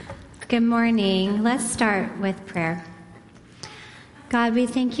Good morning. Let's start with prayer. God, we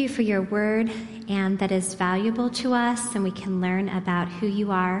thank you for your word and that is valuable to us and we can learn about who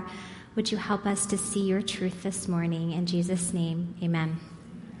you are. Would you help us to see your truth this morning? In Jesus' name, amen.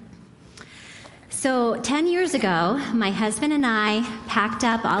 So 10 years ago, my husband and I packed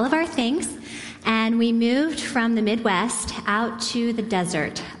up all of our things and we moved from the Midwest out to the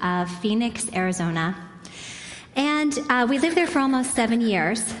desert of Phoenix, Arizona. And we lived there for almost 7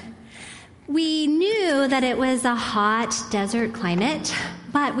 years. We knew that it was a hot desert climate,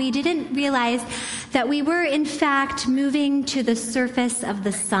 but we didn't realize that we were, in fact, moving to the surface of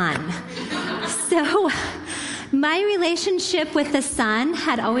the sun. So my relationship with the sun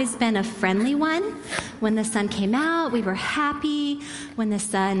had always been a friendly one. When the sun came out, we were happy. When the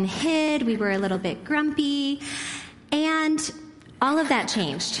sun hid, we were a little bit grumpy. And all of that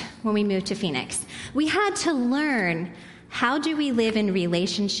changed when we moved to Phoenix. We had to learn, how do we live in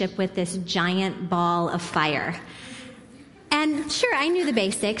relationship with this giant ball of fire? And sure, I knew the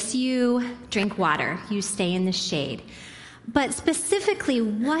basics. You drink water, you stay in the shade. But specifically,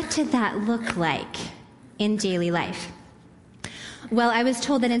 what did that look like in daily life? Well, I was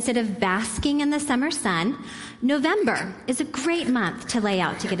told that instead of basking in the summer sun, November is a great month to lay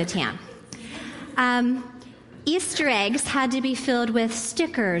out to get a tan. Easter eggs had to be filled with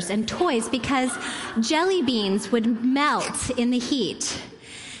stickers and toys because jelly beans would melt in the heat.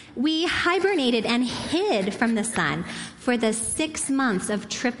 We hibernated and hid from the sun for the 6 months of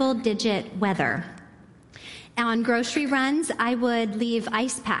triple-digit weather. On grocery runs, I would leave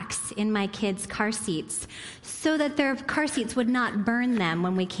ice packs in my kids' car seats so that their car seats would not burn them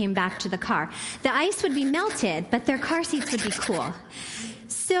when we came back to the car. The ice would be melted, but their car seats would be cool.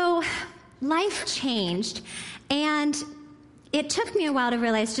 So life changed, and it took me a while to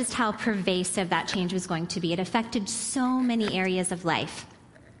realize just how pervasive that change was going to be. It affected so many areas of life.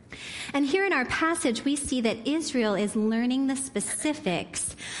 And here in our passage, we see that Israel is learning the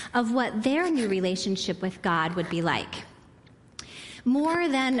specifics of what their new relationship with God would be like. More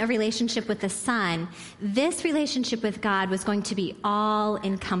than a relationship with the sun, this relationship with God was going to be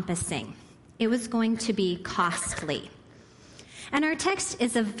all-encompassing. It was going to be costly. And our text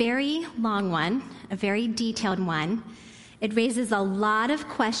is a very long one, a very detailed one. It raises a lot of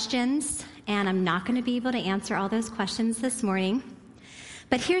questions, and I'm not going to be able to answer all those questions this morning.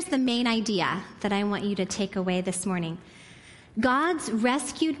 But here's the main idea that I want you to take away this morning. God's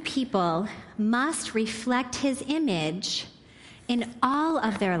rescued people must reflect his image in all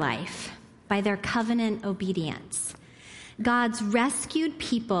of their life by their covenant obedience. God's rescued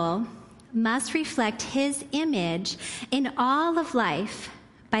people must reflect his image in all of life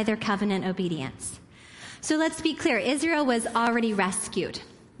by their covenant obedience. So let's be clear, Israel was already rescued.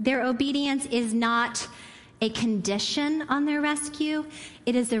 Their obedience is not a condition on their rescue,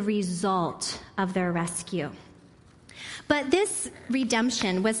 it is a result of their rescue. But this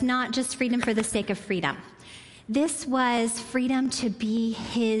redemption was not just freedom for the sake of freedom. This was freedom to be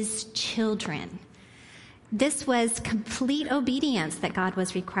his children. This was complete obedience that God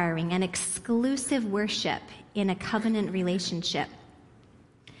was requiring, and exclusive worship in a covenant relationship.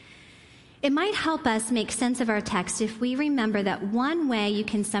 It might help us make sense of our text if we remember that one way you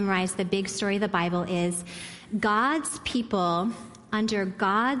can summarize the big story of the Bible is God's people under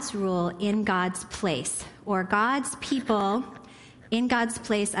God's rule in God's place, or God's people in God's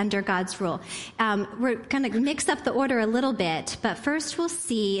place under God's rule. We're going to mix up the order a little bit, but first we'll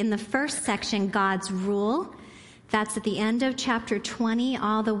see in the first section God's rule. That's at the end of chapter 20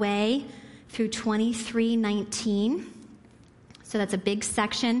 all the way through 23:19. So that's a big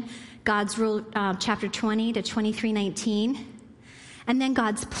section. God's rule, chapter 20 to 23:19. And then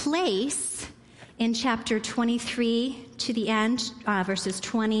God's place in chapter 23 to the end, verses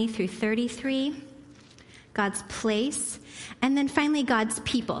 20 through 33. God's place. And then finally, God's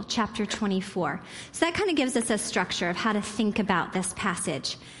people, chapter 24. So that kind of gives us a structure of how to think about this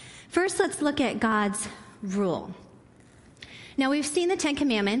passage. First, let's look at God's rule. Now, we've seen the Ten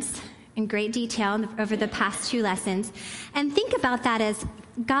Commandments in great detail over the past 2 lessons. And think about that as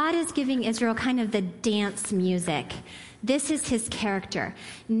God is giving Israel kind of the dance music. This is his character.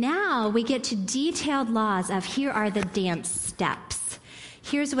 Now we get to detailed laws of here are the dance steps.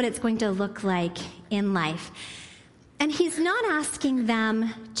 Here's what it's going to look like in life. And he's not asking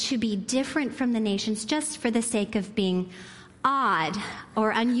them to be different from the nations just for the sake of being odd or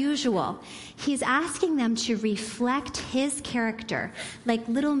unusual. He's asking them to reflect his character like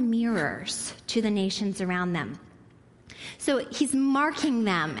little mirrors to the nations around them. So he's marking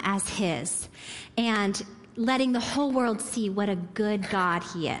them as his and letting the whole world see what a good God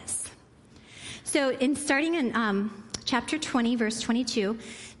he is. So starting in chapter 20, verse 22,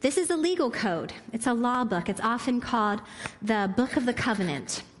 This is a legal code. It's a law book. It's often called the Book of the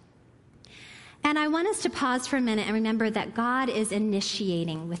Covenant. And I want us to pause for a minute and remember that God is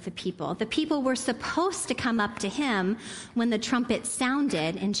initiating with the people. The people were supposed to come up to him when the trumpet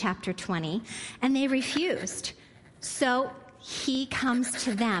sounded in chapter 20, and they refused. So he comes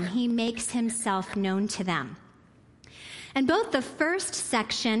to them. He makes himself known to them. And both the first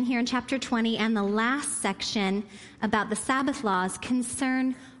section here in chapter 20 and the last section about the Sabbath laws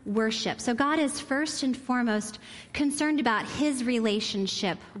concern worship. So God is first and foremost concerned about his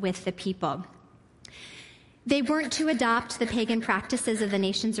relationship with the people. They weren't to adopt the pagan practices of the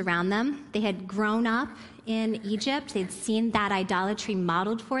nations around them. They had grown up in Egypt. They'd seen that idolatry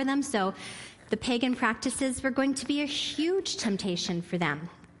modeled for them. So the pagan practices were going to be a huge temptation for them.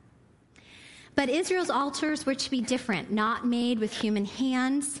 But Israel's altars were to be different, not made with human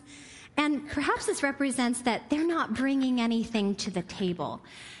hands. And perhaps this represents that they're not bringing anything to the table.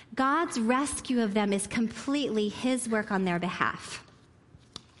 God's rescue of them is completely his work on their behalf.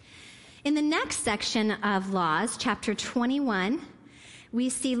 In the next section of laws, chapter 21, we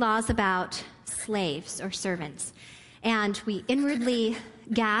see laws about slaves or servants. And we inwardly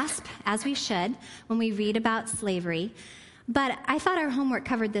gasp, as we should, when we read about slavery. But I thought our homework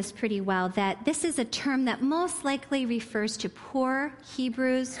covered this pretty well, that this is a term that most likely refers to poor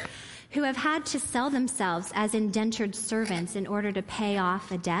Hebrews who have had to sell themselves as indentured servants in order to pay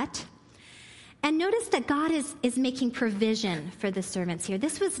off a debt. And notice that God is making provision for the servants here.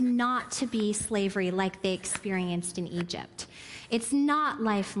 This was not to be slavery like they experienced in Egypt. It's not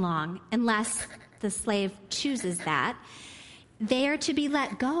lifelong unless the slave chooses that. They are to be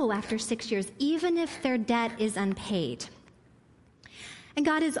let go after 6 years, even if their debt is unpaid. And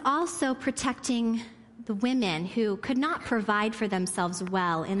God is also protecting the women who could not provide for themselves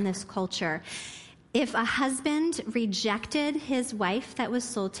well in this culture. If a husband rejected his wife that was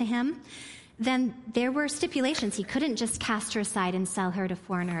sold to him, then there were stipulations. He couldn't just cast her aside and sell her to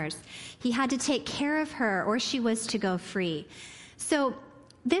foreigners. He had to take care of her or she was to go free. So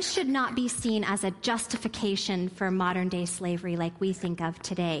this should not be seen as a justification for modern day slavery like we think of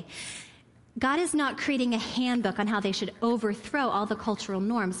today. God is not creating a handbook on how they should overthrow all the cultural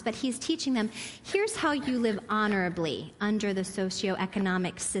norms, but he's teaching them, here's how you live honorably under the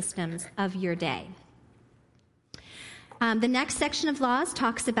socioeconomic systems of your day. The next section of laws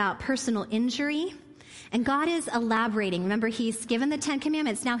talks about personal injury, and God is elaborating. Remember, he's given the 10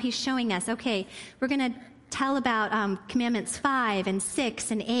 commandments. Now he's showing us, okay, we're going to tell about commandments 5 and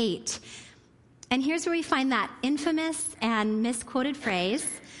 6 and 8. And here's where we find that infamous and misquoted phrase,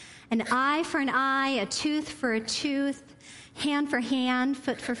 an eye for an eye, a tooth for a tooth, hand for hand,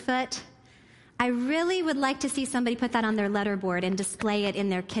 foot for foot. I really would like to see somebody put that on their letterboard and display it in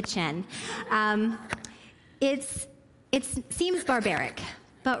their kitchen. It seems barbaric,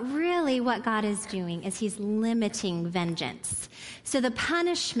 but really what God is doing is he's limiting vengeance. So the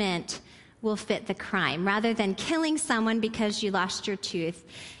punishment will fit the crime. Rather than killing someone because you lost your tooth,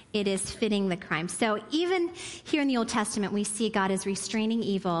 it is fitting the crime. So even here in the Old Testament, we see God is restraining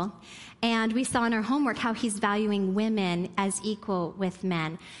evil. And we saw in our homework how he's valuing women as equal with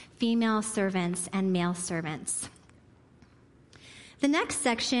men, female servants and male servants. The next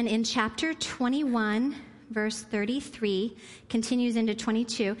section in chapter 21, verse 33, continues into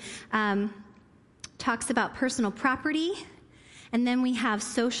 22, talks about personal property. And then we have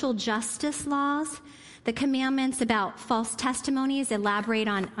social justice laws. The commandments about false testimonies elaborate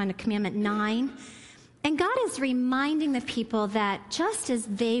on commandment 9. And God is reminding the people that just as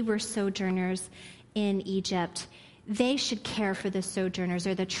they were sojourners in Egypt, they should care for the sojourners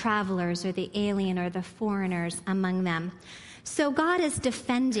or the travelers or the alien or the foreigners among them. So God is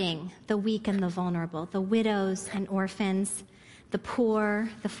defending the weak and the vulnerable, the widows and orphans, the poor,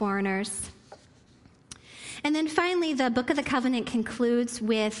 the foreigners. And then finally, the Book of the Covenant concludes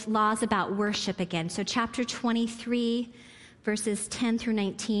with laws about worship again. So chapter 23, verses 10 through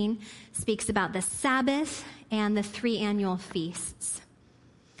 19, speaks about the Sabbath and the 3 annual feasts.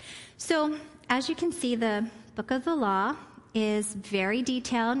 So as you can see, the Book of the Law is very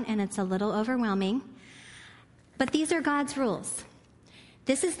detailed and it's a little overwhelming. But these are God's rules.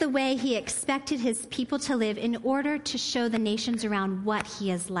 This is the way he expected his people to live in order to show the nations around what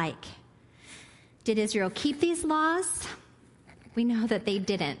he is like. Did Israel keep these laws? We know that they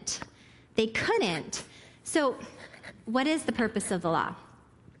didn't. They couldn't. So what is the purpose of the law?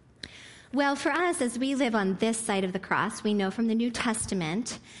 Well, for us, as we live on this side of the cross, we know from the New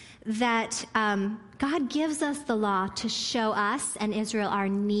Testament that God gives us the law to show us and Israel our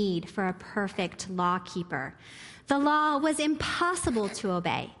need for a perfect law keeper. The law was impossible to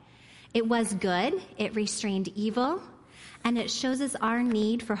obey. It was good. It restrained evil. and it shows us our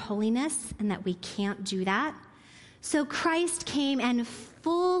need for holiness and that we can't do that. So Christ came and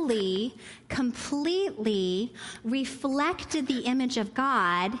fully, completely reflected the image of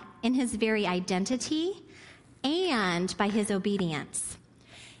God in his very identity and by his obedience.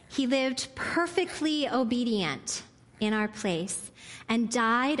 He lived perfectly obedient in our place and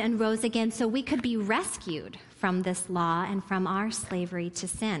died and rose again so we could be rescued from this law and from our slavery to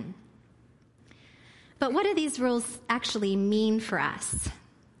sin. But what do these rules actually mean for us?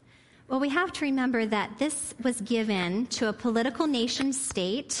 Well, we have to remember that this was given to a political nation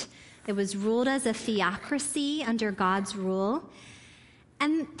state that was ruled as a theocracy under God's rule.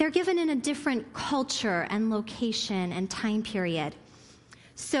 And they're given in a different culture and location and time period.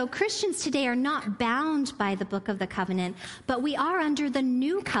 So Christians today are not bound by the book of the covenant, but we are under the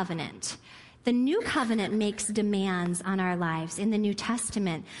new covenant. The new covenant makes demands on our lives in the New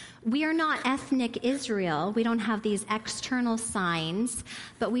Testament. We are not ethnic Israel. We don't have these external signs,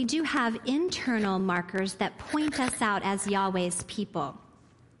 but we do have internal markers that point us out as Yahweh's people.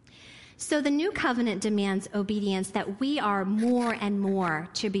 So the new covenant demands obedience, that we are more and more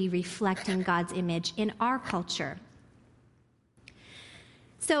to be reflecting God's image in our culture.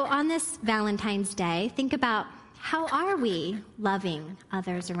 So on this Valentine's Day, think about, how are we loving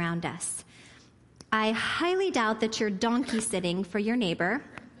others around us? I highly doubt that you're donkey sitting for your neighbor.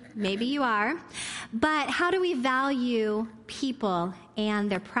 Maybe you are. But how do we value people and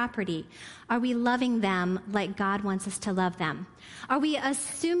their property? Are we loving them like God wants us to love them? Are we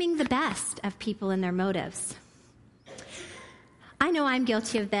assuming the best of people and their motives? I know I'm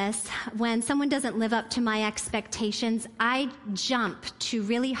guilty of this. When someone doesn't live up to my expectations, I jump to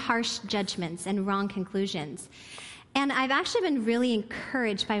really harsh judgments and wrong conclusions. And I've actually been really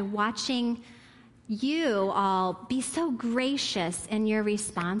encouraged by watching you all be so gracious in your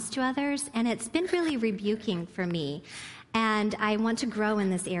response to others, and it's been really rebuking for me, and I want to grow in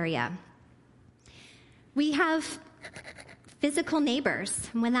this area. We have physical neighbors.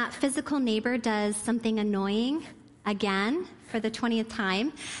 When that physical neighbor does something annoying, again, for the 20th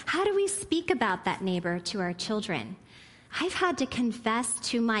time, how do we speak about that neighbor to our children? I've had to confess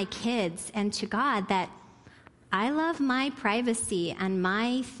to my kids and to God that I love my privacy and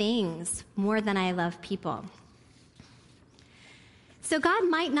my things more than I love people. So God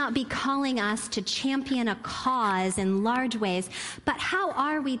might not be calling us to champion a cause in large ways, but how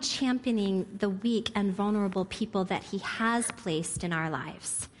are we championing the weak and vulnerable people that he has placed in our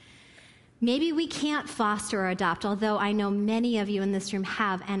lives? Maybe we can't foster or adopt, although I know many of you in this room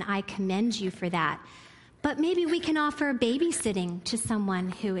have, and I commend you for that. But maybe we can offer babysitting to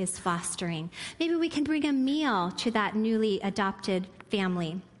someone who is fostering. Maybe we can bring a meal to that newly adopted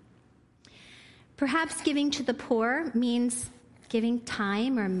family. Perhaps giving to the poor means giving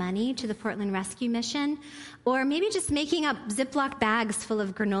time or money to the Portland Rescue Mission, or maybe just making up Ziploc bags full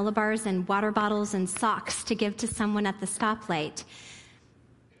of granola bars and water bottles and socks to give to someone at the stoplight.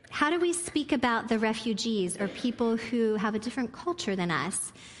 How do we speak about the refugees or people who have a different culture than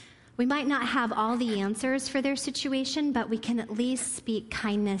us? We might not have all the answers for their situation, but we can at least speak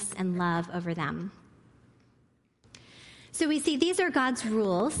kindness and love over them. So we see these are God's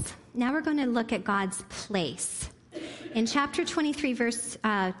rules. Now we're going to look at God's place. In chapter 23, verse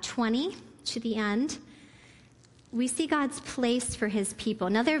 20 to the end, we see God's place for his people.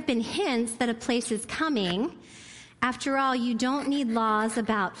 Now there have been hints that a place is coming. After all, you don't need laws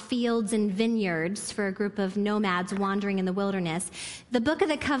about fields and vineyards for a group of nomads wandering in the wilderness. The Book of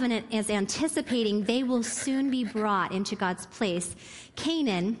the Covenant is anticipating they will soon be brought into God's place,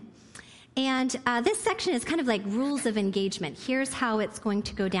 Canaan. And this section is kind of like rules of engagement. Here's how it's going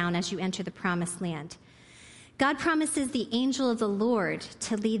to go down as you enter the promised land. God promises the angel of the Lord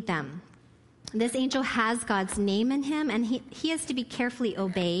to lead them. This angel has God's name in him, and he is to be carefully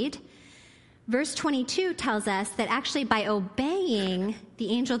obeyed. Verse 22 tells us that actually by obeying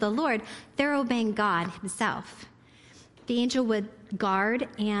the angel of the Lord, they're obeying God himself. The angel would guard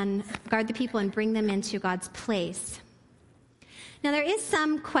the people and bring them into God's place. Now there is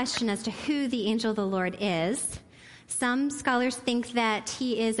some question as to who the angel of the Lord is. Some scholars think that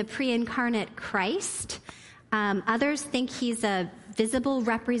he is a pre-incarnate Christ. Others think he's a visible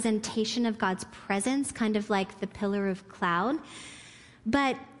representation of God's presence, kind of like the pillar of cloud.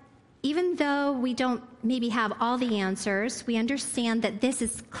 But even though we don't maybe have all the answers, we understand that this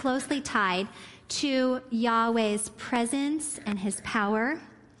is closely tied to Yahweh's presence and his power.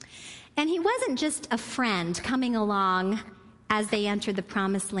 And he wasn't just a friend coming along as they entered the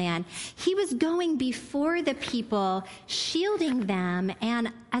promised land. He was going before the people, shielding them,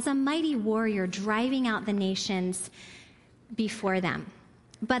 and as a mighty warrior, driving out the nations before them.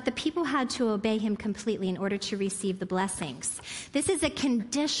 but the people had to obey him completely in order to receive the blessings. This is a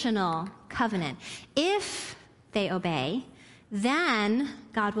conditional covenant. If they obey, then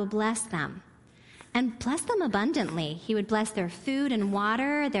God will bless them, and bless them abundantly. He would bless their food and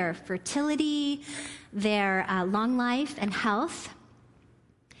water, their fertility, their long life and health.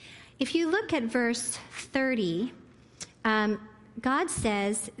 If you look at verse 30, God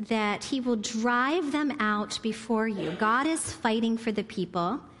says that he will drive them out before you. God is fighting for the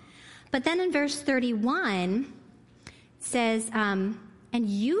people. But then in verse 31, it says, and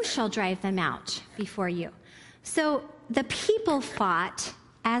you shall drive them out before you. So the people fought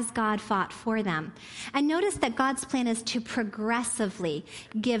as God fought for them. And notice that God's plan is to progressively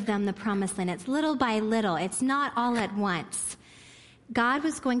give them the promised land. It's little by little. It's not all at once. God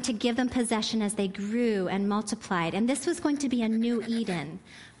was going to give them possession as they grew and multiplied. And this was going to be a new Eden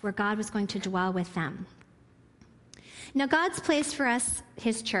where God was going to dwell with them. Now, God's place for us,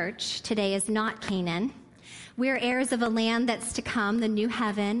 his church, today is not Canaan. We're heirs of a land that's to come, the new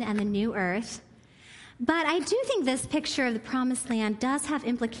heaven and the new earth. But I do think this picture of the promised land does have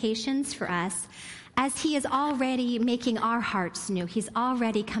implications for us, as he is already making our hearts new. He's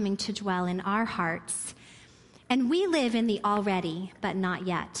already coming to dwell in our hearts. And we live in the already, but not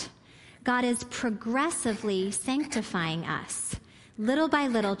yet. God is progressively sanctifying us, little by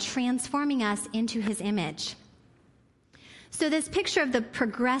little, transforming us into his image. So this picture of the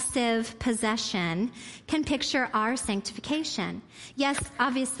progressive possession can picture our sanctification. Yes,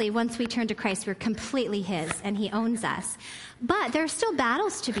 obviously, once we turn to Christ, we're completely his, and he owns us. But there are still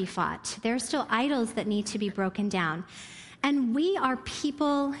battles to be fought. There are still idols that need to be broken down. And we are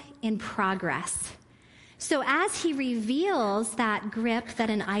people in progress. So as he reveals that grip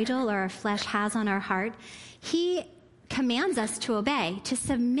that an idol or our flesh has on our heart, he commands us to obey, to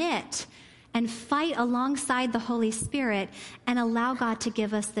submit, and fight alongside the Holy Spirit and allow God to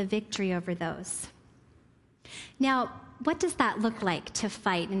give us the victory over those. Now, what does that look like to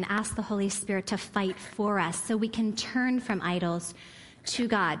fight and ask the Holy Spirit to fight for us so we can turn from idols to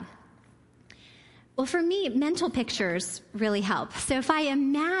God? Well, for me, mental pictures really help. So if I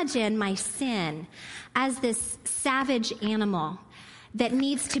imagine my sin as this savage animal that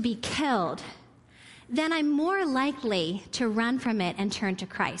needs to be killed, then I'm more likely to run from it and turn to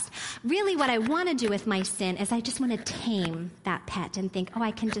Christ. Really, what I want to do with my sin is I just want to tame that pet and think, oh,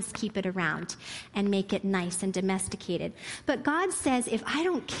 I can just keep it around and make it nice and domesticated. But God says, if I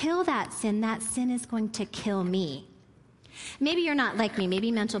don't kill that sin is going to kill me. Maybe you're not like me.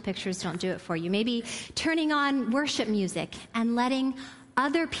 Maybe mental pictures don't do it for you. Maybe turning on worship music and letting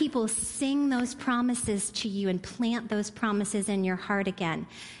other people sing those promises to you and plant those promises in your heart again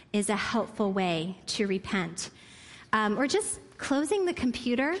is a helpful way to repent. Or just closing the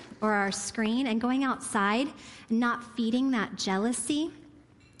computer or our screen and going outside and not feeding that jealousy,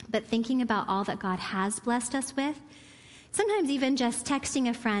 but thinking about all that God has blessed us with. Sometimes even just texting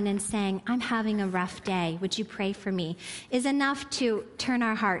a friend and saying, I'm having a rough day, would you pray for me, is enough to turn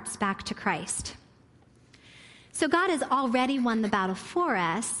our hearts back to Christ. So God has already won the battle for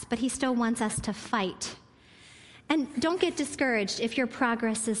us, but he still wants us to fight. And don't get discouraged if your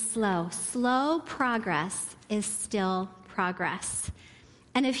progress is slow. Slow progress is still progress.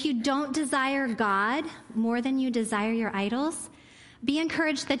 And if you don't desire God more than you desire your idols, be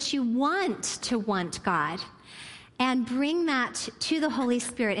encouraged that you want God. And bring that to the Holy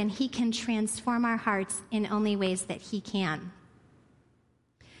Spirit, and he can transform our hearts in only ways that he can.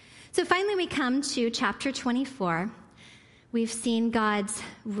 So finally, we come to chapter 24. We've seen God's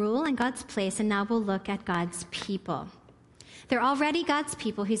rule and God's place, and now we'll look at God's people. They're already God's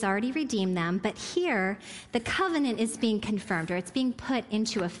people. He's already redeemed them. But here, the covenant is being confirmed, or it's being put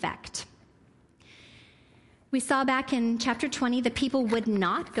into effect. We saw back in chapter 20, the people would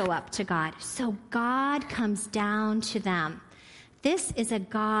not go up to God. So God comes down to them. This is a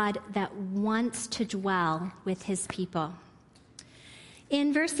God that wants to dwell with his people.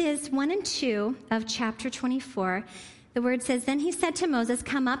 In verses 1 and 2 of chapter 24, the word says, Then he said to Moses,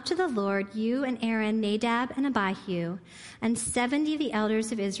 Come up to the Lord, you and Aaron, Nadab and Abihu, and 70 of the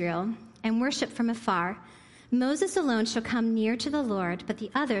elders of Israel, and worship from afar. Moses alone shall come near to the Lord, but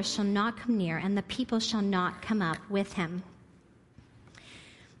the others shall not come near, and the people shall not come up with him.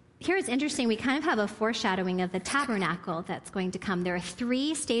 Here it's interesting. We kind of have a foreshadowing of the tabernacle that's going to come. There are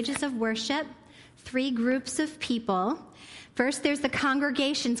 3 stages of worship, 3 groups of people. First, there's the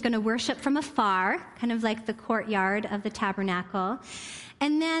congregation's going to worship from afar, kind of like the courtyard of the tabernacle.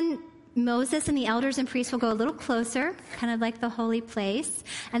 And then Moses and the elders and priests will go a little closer, kind of like the holy place.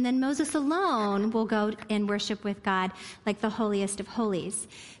 And then Moses alone will go and worship with God like the holiest of holies.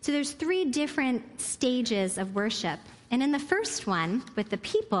 So there's 3 different stages of worship. And in the first one, with the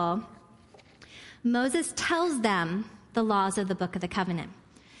people, Moses tells them the laws of the Book of the Covenant.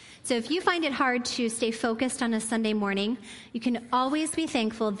 So if you find it hard to stay focused on a Sunday morning, you can always be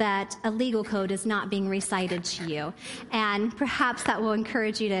thankful that a legal code is not being recited to you. And perhaps that will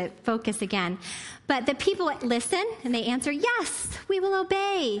encourage you to focus again. But the people listen and they answer, yes, we will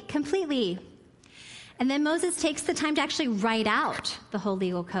obey completely. And then Moses takes the time to actually write out the whole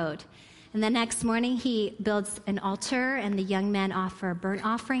legal code. And the next morning he builds an altar and the young men offer burnt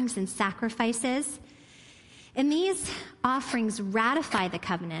offerings and sacrifices. And these offerings ratify the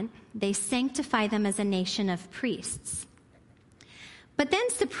covenant. They sanctify them as a nation of priests. But then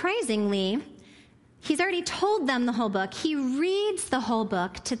surprisingly, he's already told them the whole book. He reads the whole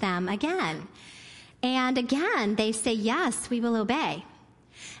book to them again. And again, they say, yes, we will obey.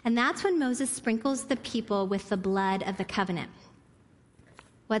 And that's when Moses sprinkles the people with the blood of the covenant.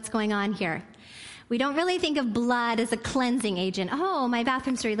 What's going on here? We don't really think of blood as a cleansing agent. Oh, my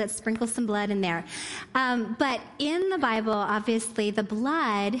bathroom's dirty, let's sprinkle some blood in there. But in the Bible, obviously, the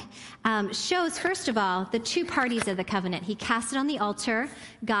blood shows, first of all, the two parties of the covenant. He cast it on the altar.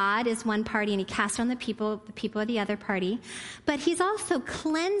 God is one party, and he cast it on the people are the other party. But he's also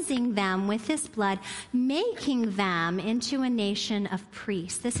cleansing them with this blood, making them into a nation of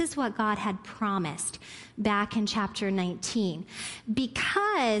priests. This is what God had promised back in chapter 19.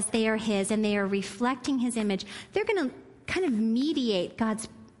 Because they are his and they are reflecting his image, they're going to kind of mediate God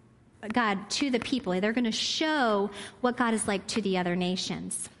to the people. They're going to show what God is like to the other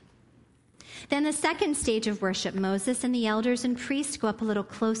nations. Then the second stage of worship, Moses and the elders and priests go up a little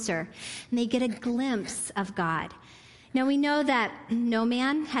closer, and they get a glimpse of God. Now we know that no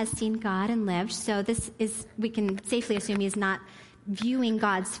man has seen God and lived, so we can safely assume he's not viewing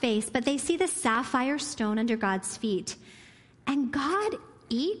God's face, but they see the sapphire stone under God's feet, and God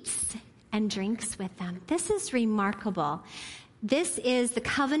eats and drinks with them. This is remarkable. This is the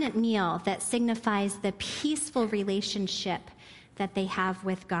covenant meal that signifies the peaceful relationship that they have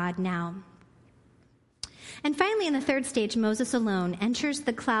with God now. And finally, in the third stage, Moses alone enters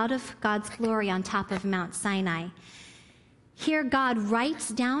the cloud of God's glory on top of Mount Sinai. Here, God writes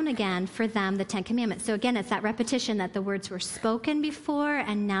down again for them the Ten Commandments. So again, it's that repetition that the words were spoken before,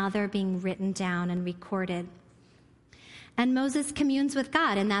 and now they're being written down and recorded. And Moses communes with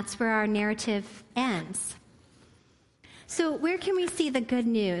God, and that's where our narrative ends. So where can we see the good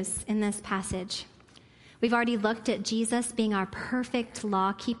news in this passage? We've already looked at Jesus being our perfect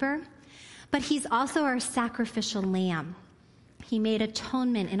law keeper, but he's also our sacrificial lamb. He made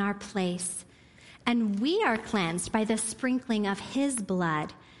atonement in our place. And we are cleansed by the sprinkling of his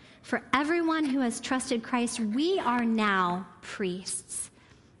blood. For everyone who has trusted Christ, we are now priests.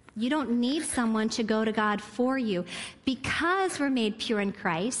 You don't need someone to go to God for you. Because we're made pure in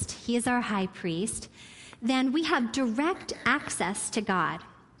Christ, he is our high priest, then we have direct access to God.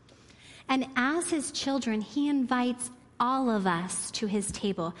 And as his children, he invites all of us to his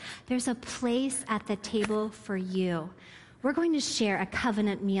table. There's a place at the table for you. We're going to share a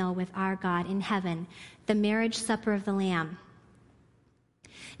covenant meal with our God in heaven, the marriage supper of the Lamb.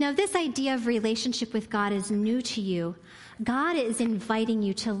 Now, if this idea of relationship with God is new to you, God is inviting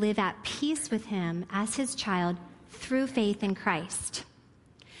you to live at peace with him as his child through faith in Christ.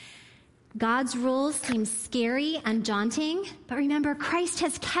 God's rules seem scary and daunting, but remember, Christ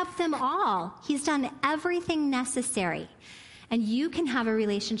has kept them all. He's done everything necessary, and you can have a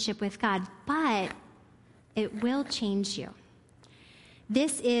relationship with God, but it will change you.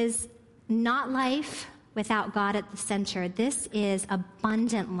 This is not life without God at the center. This is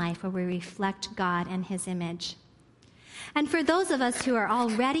abundant life where we reflect God and his image. And for those of us who are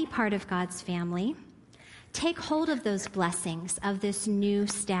already part of God's family, take hold of those blessings of this new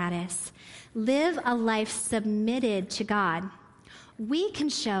status. Live a life submitted to God. We can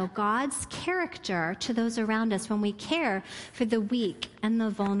show God's character to those around us when we care for the weak and the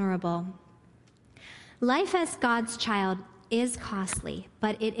vulnerable. Life as God's child is costly,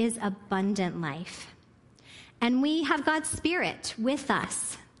 but it is abundant life. And we have God's Spirit with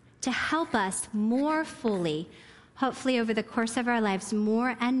us to help us more fully, hopefully over the course of our lives,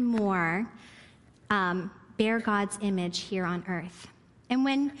 more and more bear God's image here on earth. And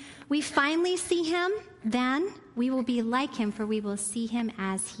when we finally see him, then we will be like him, for we will see him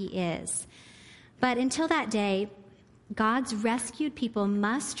as he is. But until that day, God's rescued people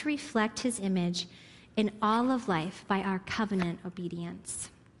must reflect his image in all of life by our covenant obedience.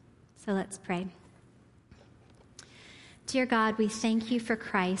 So let's pray. Dear God, we thank you for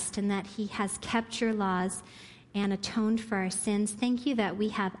Christ and that he has kept your laws and atoned for our sins. Thank you that we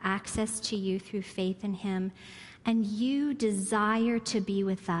have access to you through faith in him, and you desire to be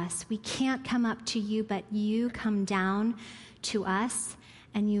with us. We can't come up to you, but you come down to us,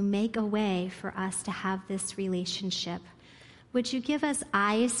 and you make a way for us to have this relationship. Would you give us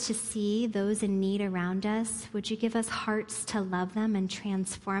eyes to see those in need around us? Would you give us hearts to love them and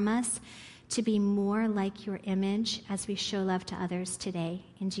transform us to be more like your image as we show love to others today?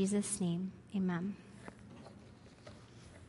 In Jesus' name, amen.